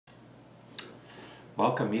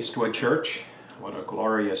Welcome, Eastwood Church. What a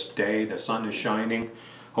glorious day. The sun is shining.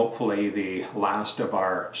 Hopefully the last of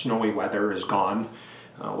our snowy weather is gone.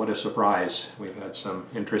 What a surprise. We've had some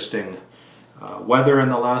interesting weather in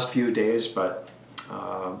the last few days, but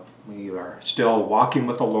we are still walking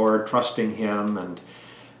with the Lord, trusting Him, and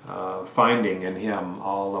finding in Him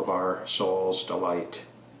all of our soul's delight.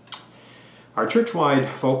 Our church-wide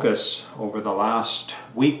focus over the last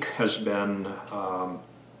week has been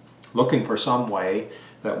looking for some way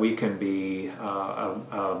that we can be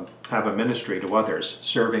have a ministry to others,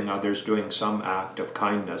 serving others, doing some act of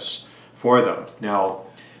kindness for them. Now,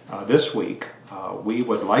 this week, we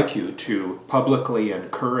would like you to publicly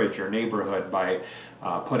encourage your neighborhood by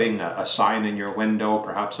putting a sign in your window,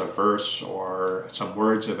 perhaps a verse or some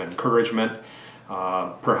words of encouragement.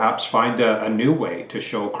 Perhaps find a new way to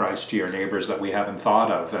show Christ to your neighbors that we haven't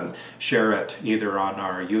thought of, and share it either on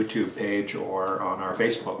our YouTube page or on our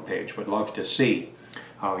Facebook page. Would love to see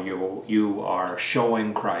how you are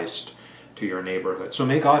showing Christ to your neighborhood. So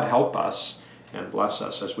may God help us and bless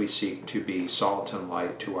us as we seek to be salt and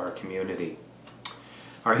light to our community.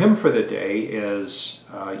 Our hymn for the day is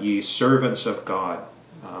Ye Servants of God,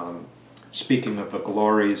 speaking of the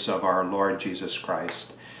glories of our Lord Jesus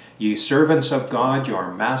Christ. Ye servants of God,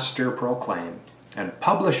 your Master proclaim, and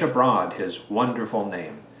publish abroad his wonderful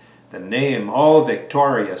name. The name all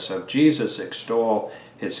victorious of Jesus extol,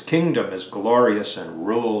 his kingdom is glorious and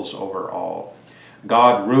rules over all.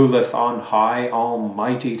 God ruleth on high,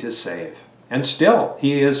 almighty to save, and still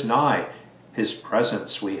he is nigh, his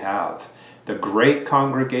presence we have. The great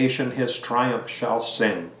congregation his triumph shall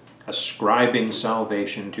sing, ascribing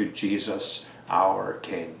salvation to Jesus our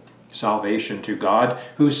King. Salvation to God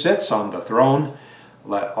who sits on the throne.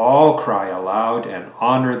 Let all cry aloud and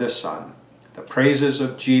honor the Son. The praises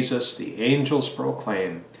of Jesus the angels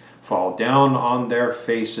proclaim, fall down on their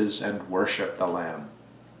faces and worship the Lamb.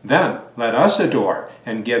 Then let us adore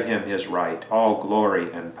and give him his right, all glory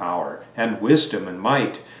and power, and wisdom and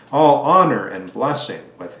might, all honor and blessing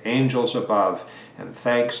with angels above, and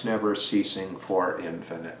thanks never ceasing for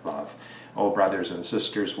infinite love. Oh, brothers and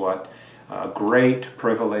sisters, what a great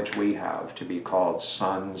privilege we have to be called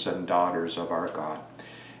sons and daughters of our God.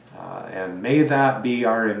 And may that be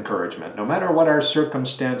our encouragement. No matter what our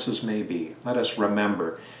circumstances may be, let us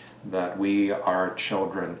remember that we are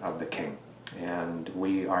children of the King. And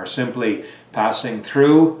we are simply passing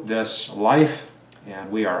through this life,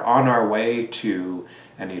 and we are on our way to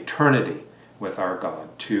an eternity with our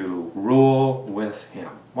God, to rule with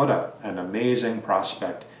Him. What an amazing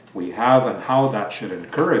prospect we have, and how that should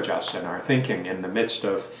encourage us in our thinking in the midst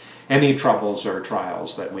of any troubles or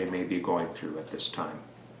trials that we may be going through at this time.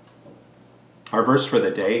 Our verse for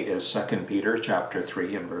the day is 2 Peter chapter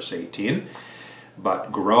 3 and verse 18.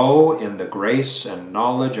 But grow in the grace and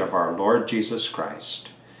knowledge of our Lord Jesus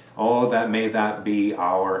Christ. Oh, that may that be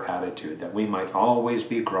our attitude, that we might always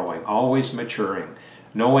be growing, always maturing,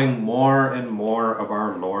 knowing more and more of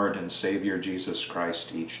our Lord and Savior Jesus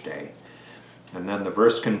Christ each day. And then the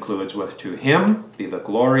verse concludes with, to him be the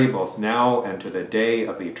glory both now and to the day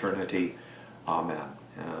of eternity. Amen.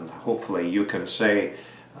 And hopefully you can say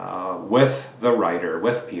with the writer,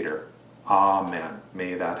 with Peter, Amen.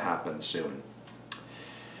 May that happen soon.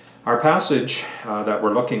 Our passage that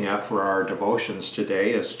we're looking at for our devotions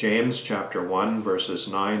today is James chapter 1, verses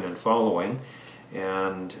 9 and following.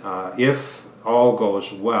 And if all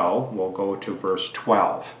goes well, we'll go to verse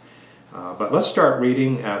 12. But let's start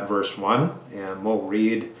reading at verse 1, and we'll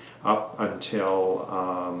read up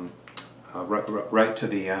until right to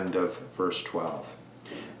the end of verse 12.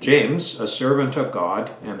 James, a servant of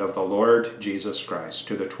God and of the Lord Jesus Christ,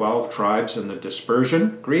 to the 12 tribes in the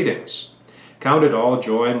dispersion, greetings. Count it all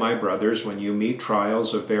joy, my brothers, when you meet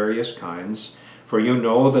trials of various kinds, for you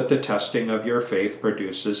know that the testing of your faith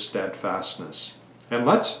produces steadfastness. And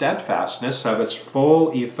let steadfastness have its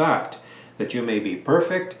full effect, that you may be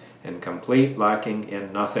perfect and complete, lacking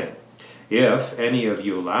in nothing. If any of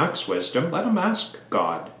you lacks wisdom, let him ask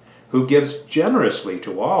God, who gives generously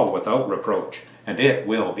to all without reproach, and it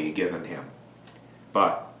will be given him.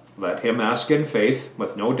 But let him ask in faith,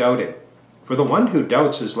 with no doubting. For the one who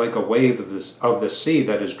doubts is like a wave of the sea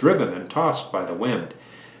that is driven and tossed by the wind.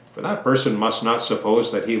 For that person must not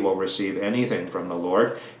suppose that he will receive anything from the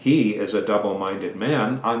Lord. He is a double-minded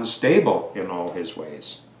man, unstable in all his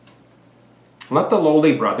ways. Let the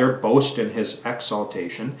lowly brother boast in his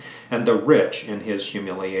exaltation, and the rich in his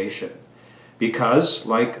humiliation. Because,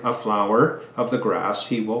 like a flower of the grass,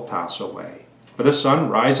 he will pass away. For the sun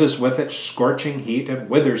rises with its scorching heat and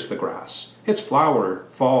withers the grass. Its flower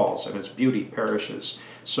falls, and its beauty perishes.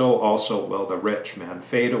 So also will the rich man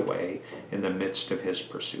fade away in the midst of his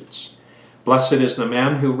pursuits. Blessed is the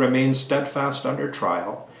man who remains steadfast under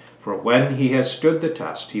trial, for when he has stood the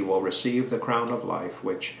test, he will receive the crown of life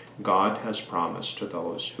which God has promised to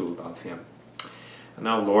those who love him. And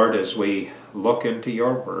now, Lord, as we look into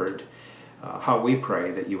your word, how we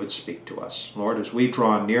pray that you would speak to us. Lord, as we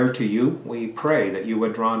draw near to you, we pray that you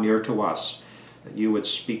would draw near to us, that you would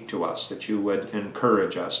speak to us, that you would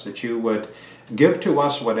encourage us, that you would give to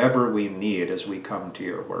us whatever we need as we come to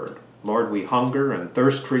your word. Lord, we hunger and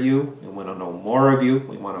thirst for you. We want to know more of you.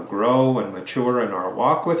 We want to grow and mature in our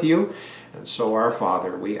walk with you. And so, our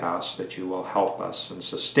Father, we ask that you will help us and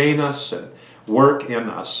sustain us and work in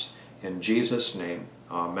us. In Jesus' name,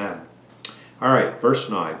 amen. All right, verse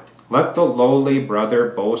 9. Let the lowly brother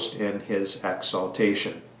boast in his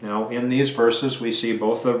exaltation. Now, in these verses, we see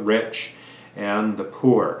both the rich and the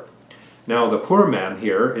poor. Now, the poor man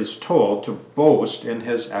here is told to boast in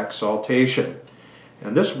his exaltation.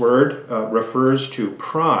 And this word refers to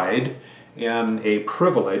pride in a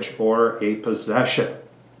privilege or a possession.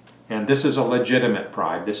 And this is a legitimate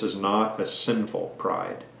pride. This is not a sinful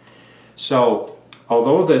pride. So,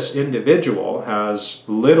 although this individual has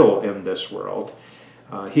little in this world,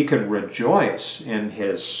 he can rejoice in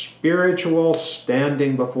his spiritual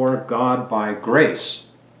standing before God by grace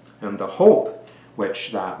and the hope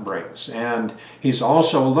which that brings. And he's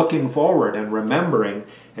also looking forward and remembering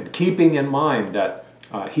and keeping in mind that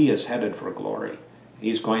he is headed for glory.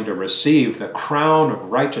 He's going to receive the crown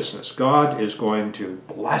of righteousness. God is going to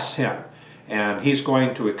bless him, and he's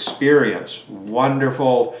going to experience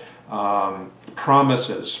wonderful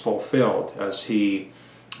promises fulfilled as he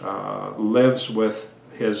lives with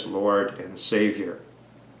his Lord and Savior.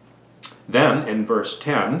 Then, in verse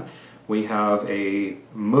 10, we have a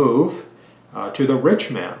move to the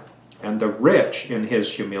rich man. And the rich in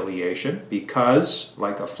his humiliation, because,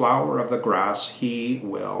 like a flower of the grass, he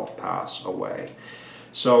will pass away.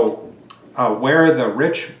 So, where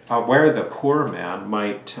the poor man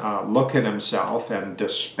might look at himself and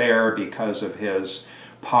despair because of his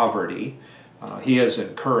poverty, he is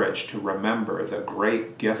encouraged to remember the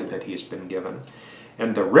great gift that he's been given.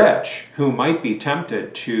 And the rich, who might be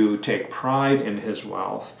tempted to take pride in his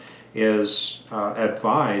wealth, is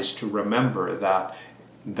advised to remember that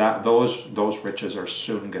those riches are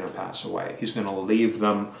soon going to pass away. He's going to leave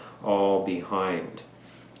them all behind.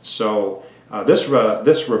 So this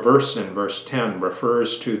reverse in verse 10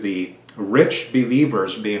 refers to the rich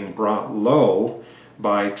believers being brought low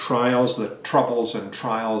by the troubles and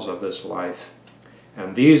trials of this life.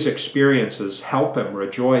 And these experiences help him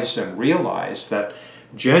rejoice and realize that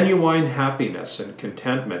genuine happiness and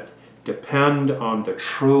contentment depend on the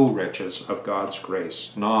true riches of God's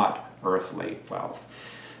grace, not earthly wealth.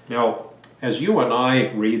 Now, as you and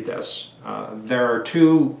I read this, there are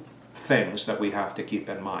two things that we have to keep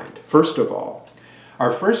in mind. First of all,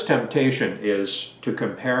 our first temptation is to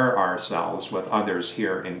compare ourselves with others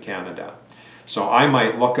here in Canada. So I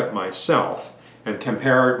might look at myself and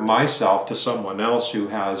compare myself to someone else who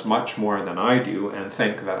has much more than I do and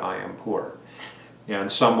think that I am poor.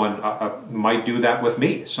 And someone might do that with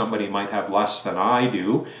me. Somebody might have less than I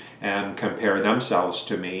do and compare themselves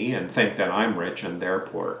to me and think that I'm rich and they're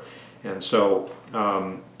poor. And so,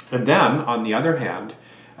 and then on the other hand,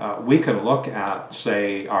 we can look at,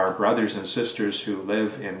 say, our brothers and sisters who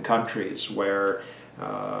live in countries where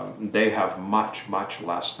they have much, much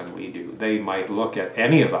less than we do. They might look at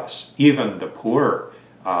any of us, even the poor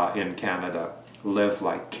in Canada, live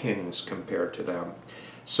like kings compared to them.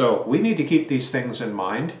 So we need to keep these things in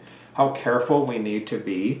mind, how careful we need to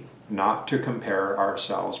be not to compare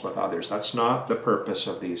ourselves with others. That's not the purpose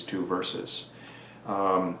of these two verses.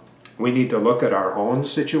 We need to look at our own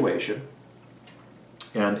situation.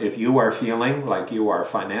 And if you are feeling like you are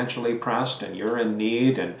financially pressed and you're in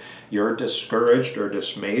need and you're discouraged or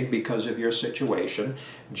dismayed because of your situation,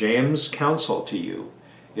 James' counsel to you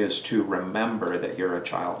is to remember that you're a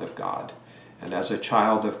child of God. And as a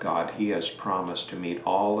child of God, he has promised to meet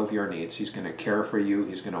all of your needs. He's going to care for you.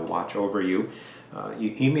 He's going to watch over you.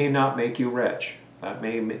 He may not make you rich. That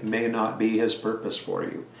may not be his purpose for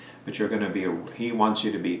you. But you're going to be, he wants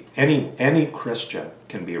you to be, any Christian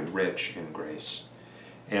can be rich in grace.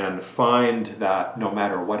 And find that no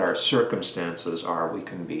matter what our circumstances are, we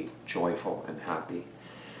can be joyful and happy.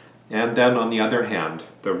 And then on the other hand,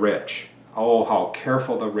 the rich. Oh, how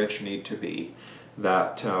careful the rich need to be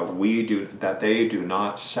that they do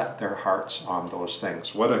not set their hearts on those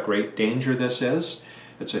things. What a great danger this is.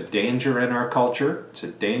 It's a danger in our culture. It's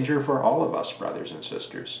a danger for all of us, brothers and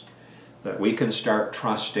sisters, that we can start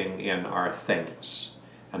trusting in our things.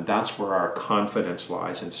 And that's where our confidence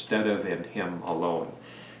lies instead of in him alone.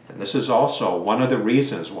 And this is also one of the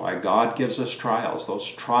reasons why God gives us trials.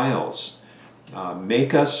 Those trials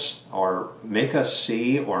make us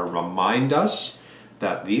see or remind us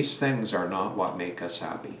that these things are not what make us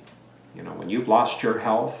happy. You know, when you've lost your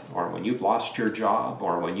health, or when you've lost your job,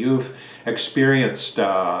 or when you've experienced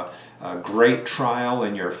a great trial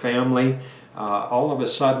in your family, all of a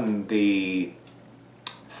sudden the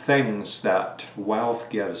things that wealth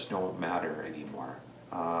gives don't matter anymore.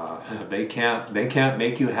 They can't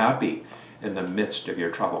make you happy in the midst of your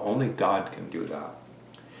trouble. Only God can do that.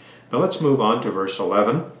 Now let's move on to verse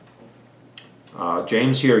 11.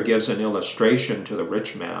 James here gives an illustration to the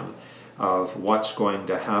rich man of what's going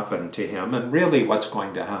to happen to him, and really what's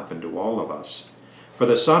going to happen to all of us. For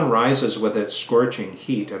the sun rises with its scorching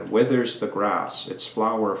heat and withers the grass, its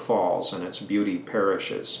flower falls and its beauty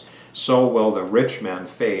perishes. So will the rich man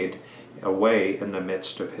fade away in the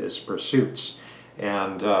midst of his pursuits.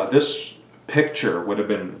 And this picture would have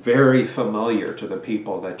been very familiar to the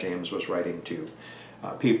people that James was writing to.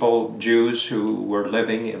 Jews who were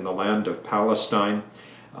living in the land of Palestine.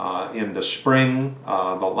 In the spring,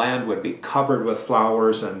 the land would be covered with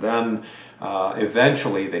flowers, and then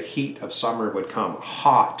eventually the heat of summer would come,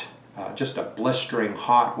 hot, just a blistering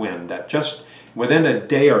hot wind that just within a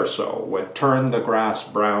day or so would turn the grass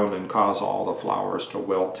brown and cause all the flowers to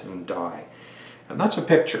wilt and die. And that's a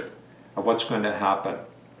picture of what's going to happen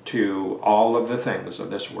to all of the things of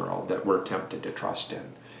this world that we're tempted to trust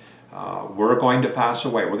in. We're going to pass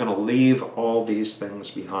away. We're going to leave all these things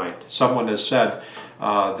behind. Someone has said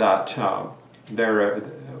that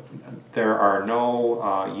there are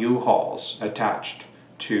no U-Hauls attached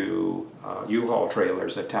to U-Haul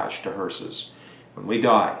trailers attached to hearses. When we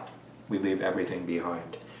die, we leave everything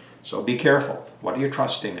behind. So be careful. What are you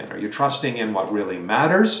trusting in? Are you trusting in what really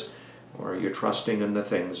matters, or are you trusting in the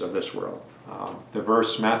things of this world? The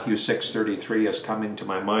verse Matthew 6:33 is coming to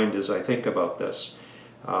my mind as I think about this.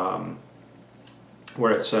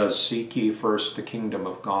 Where it says, "Seek ye first the kingdom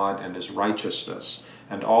of God and his righteousness,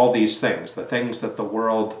 and all these things, the things that the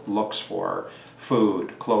world looks for,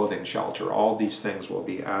 food, clothing, shelter, all these things will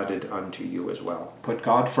be added unto you as well." Put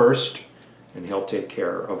God first, and he'll take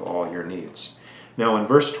care of all your needs. Now in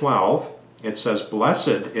verse 12, it says,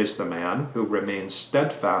 "Blessed is the man who remains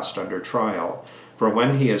steadfast under trial, for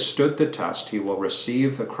when he has stood the test, he will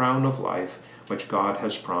receive the crown of life which God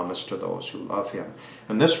has promised to those who love him."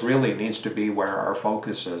 And this really needs to be where our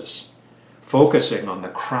focus is. Focusing on the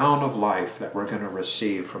crown of life that we're going to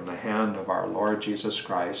receive from the hand of our Lord Jesus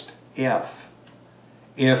Christ if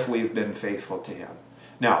we've been faithful to him.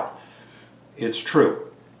 Now, it's true.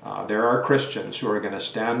 There are Christians who are going to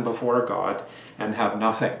stand before God and have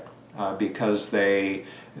nothing because they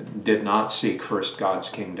did not seek first God's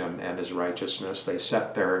kingdom and his righteousness. They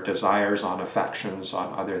set their desires on affections,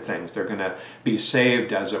 on other things. They're going to be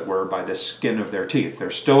saved, as it were, by the skin of their teeth. They're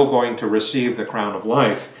still going to receive the crown of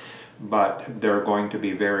life, but there are going to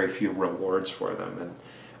be very few rewards for them. And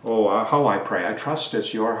how I pray, I trust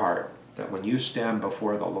it's your heart that when you stand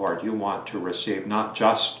before the Lord, you want to receive not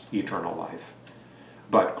just eternal life,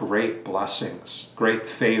 but great blessings, great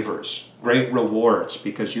favors, great rewards,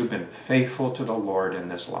 because you've been faithful to the Lord in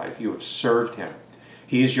this life. You have served him.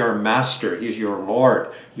 He's your master. He's your Lord.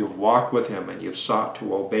 You've walked with him and you've sought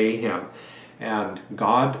to obey him. And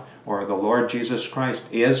God, or the Lord Jesus Christ,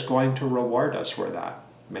 is going to reward us for that.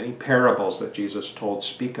 Many parables that Jesus told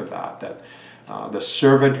speak of that the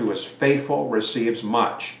servant who is faithful receives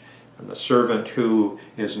much, and the servant who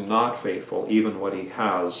is not faithful, even what he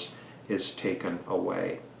has, is taken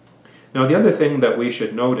away. Now, the other thing that we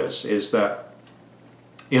should notice is that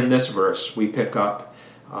in this verse we pick up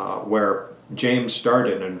where James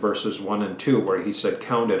started in verses 1 and 2, where he said,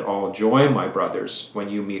 "Count it all joy, my brothers, when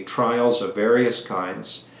you meet trials of various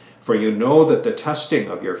kinds, for you know that the testing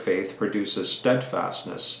of your faith produces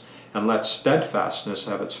steadfastness, and let steadfastness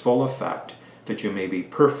have its full effect, that you may be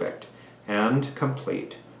perfect and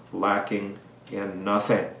complete, lacking in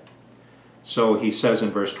nothing." So he says in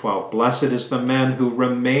verse 12, "Blessed is the man who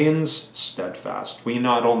remains steadfast." We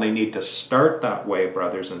not only need to start that way,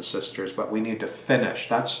 brothers and sisters, but we need to finish.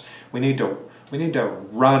 We need to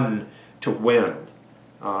run to win.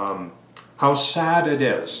 How sad it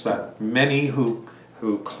is that many who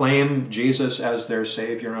claim Jesus as their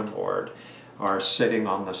Savior and Lord are sitting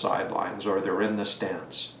on the sidelines, or they're in the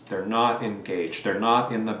stands. They're not engaged. They're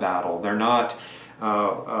not in the battle. They're not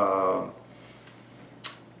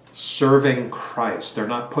serving Christ. They're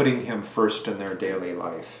not putting him first in their daily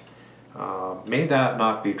life. May that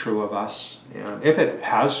not be true of us. And if it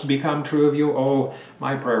has become true of you,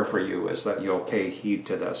 my prayer for you is that you'll pay heed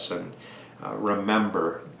to this and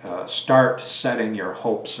remember, start setting your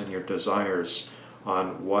hopes and your desires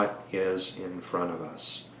on what is in front of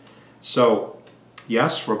us. So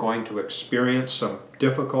Yes, we're going to experience some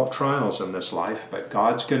difficult trials in this life, but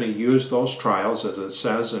God's going to use those trials, as it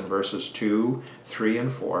says in verses 2, 3, and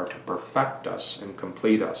 4, to perfect us and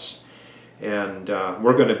complete us. And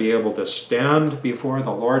we're going to be able to stand before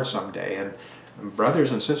the Lord someday. And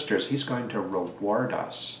brothers and sisters, He's going to reward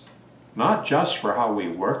us, not just for how we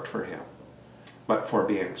worked for Him, but for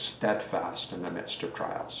being steadfast in the midst of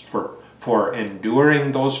trials, for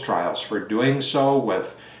enduring those trials, for doing so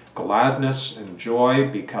with gladness and joy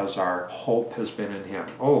because our hope has been in Him.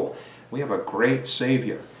 Oh, we have a great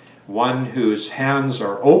Savior, one whose hands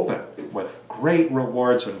are open with great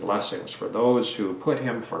rewards and blessings for those who put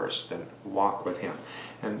Him first and walk with Him.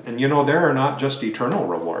 And you know, there are not just eternal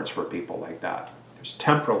rewards for people like that. There's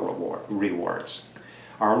temporal rewards.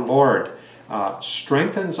 Our Lord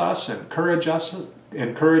strengthens us,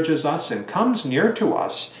 encourages us, and comes near to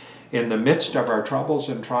us in the midst of our troubles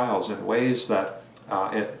and trials in ways that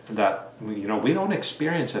we don't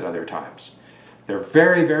experience at other times. They're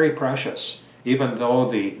very, very precious, even though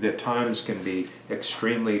the times can be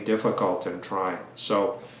extremely difficult and trying.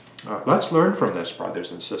 So let's learn from this,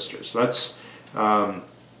 brothers and sisters. Let's,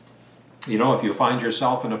 if you find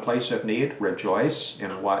yourself in a place of need, rejoice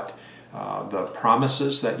in what the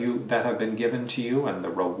promises that have been given to you and the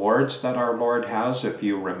rewards that our Lord has if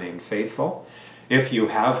you remain faithful. If you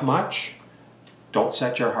have much, don't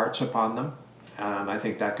set your hearts upon them. And I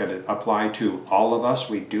think that could apply to all of us.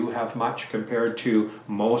 We do have much compared to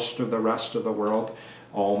most of the rest of the world.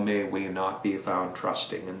 Oh, may we not be found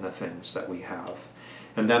trusting in the things that we have.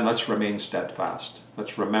 And then let's remain steadfast.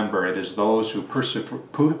 Let's remember it is those who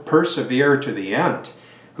persevere to the end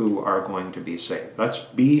who are going to be saved. Let's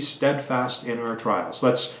be steadfast in our trials.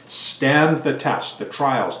 Let's stand the test, the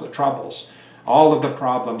trials, the troubles, all of the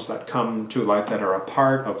problems that come to life that are a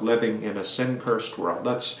part of living in a sin-cursed world.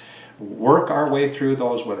 Let's work our way through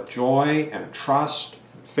those with joy and trust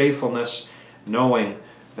and faithfulness, knowing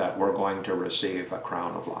that we're going to receive a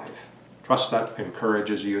crown of life. Trust that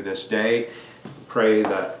encourages you this day. Pray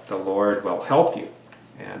that the Lord will help you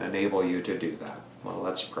and enable you to do that. Well,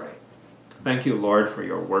 let's pray. Thank you, Lord, for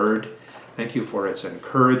your word. Thank you for its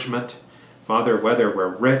encouragement. Father, whether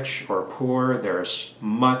we're rich or poor, there's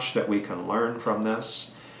much that we can learn from this.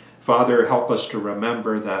 Father, help us to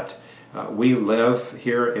remember that we live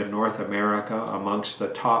here in North America amongst the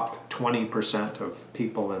top 20% of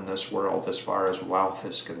people in this world as far as wealth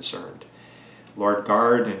is concerned. Lord,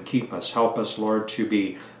 guard and keep us. Help us, Lord, to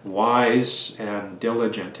be wise and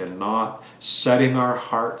diligent in not setting our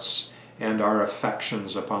hearts and our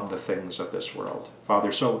affections upon the things of this world.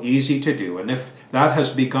 Father, so easy to do. And if that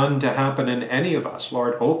has begun to happen in any of us,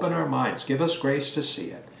 Lord, open our minds. Give us grace to see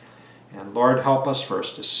it. And Lord, help us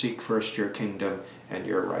first to seek first your kingdom and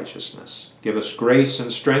your righteousness. Give us grace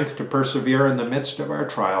and strength to persevere in the midst of our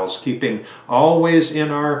trials, keeping always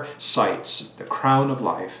in our sights the crown of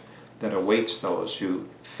life that awaits those who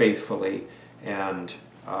faithfully and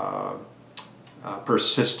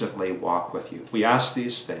persistently walk with you. We ask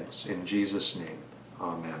these things in Jesus' name.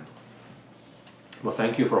 Amen. Well,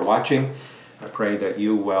 thank you for watching. I pray that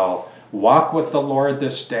you will walk with the Lord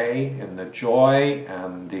this day in the joy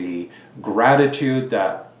and the gratitude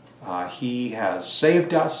that He has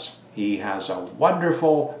saved us. He has a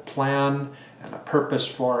wonderful plan and a purpose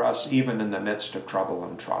for us, even in the midst of trouble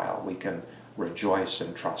and trial. We can rejoice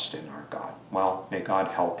and trust in our God. Well, may God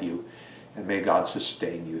help you, and may God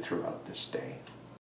sustain you throughout this day.